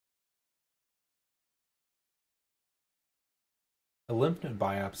A lymph node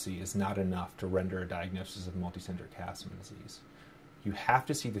biopsy is not enough to render a diagnosis of multicenter Castleman disease. You have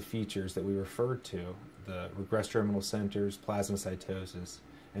to see the features that we referred to, the regressed germinal centers, plasmacytosis,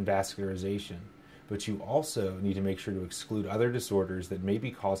 and vascularization, but you also need to make sure to exclude other disorders that may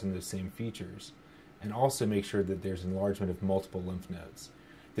be causing those same features, and also make sure that there's enlargement of multiple lymph nodes.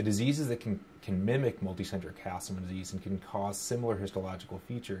 The diseases that can mimic multicenter Castleman disease and can cause similar histological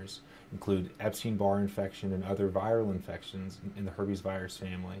features include Epstein-Barr infection and other viral infections in the herpes virus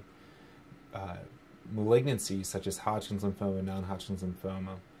family, malignancies such as Hodgkin's lymphoma, non-Hodgkin's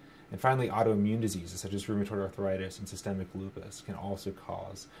lymphoma, and finally autoimmune diseases such as rheumatoid arthritis and systemic lupus can also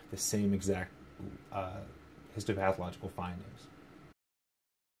cause the same exact histopathological findings.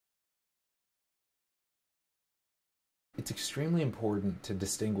 It's extremely important to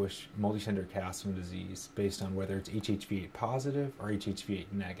distinguish multicenter Castleman disease based on whether it's HHV8 positive or HHV8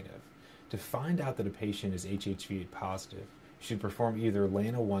 negative. To find out that a patient is HHV8 positive, you should perform either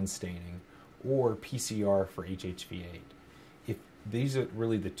LANA1 staining or PCR for HHV8. These are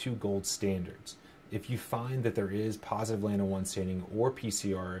really the two gold standards. If you find that there is positive LANA1 staining or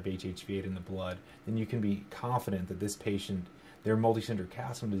PCR of HHV8 in the blood, then you can be confident that this patient, their multicenter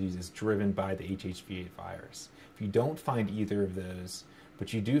Castleman disease, is driven by the HHV8 virus. If you don't find either of those,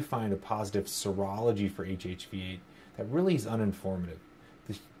 but you do find a positive serology for HHV8, that really is uninformative.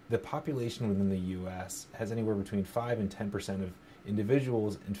 The population within the U.S. has anywhere between 5 and 10% of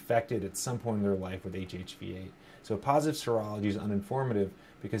individuals infected at some point in their life with HHV8. So a positive serology is uninformative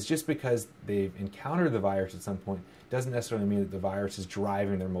because just because they've encountered the virus at some point doesn't necessarily mean that the virus is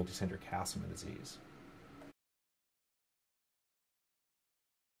driving their multicenter Castleman disease.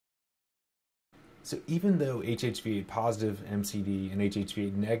 So even though HHV8 positive MCD and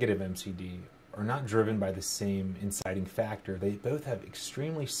HHV8 negative MCD are not driven by the same inciting factor, they both have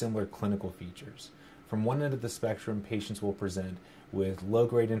extremely similar clinical features. From one end of the spectrum, patients will present with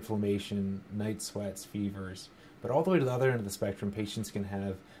low-grade inflammation, night sweats, fevers, but all the way to the other end of the spectrum, patients can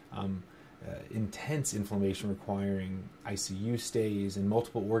have intense inflammation requiring ICU stays and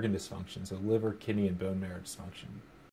multiple organ dysfunction, so liver, kidney, and bone marrow dysfunction.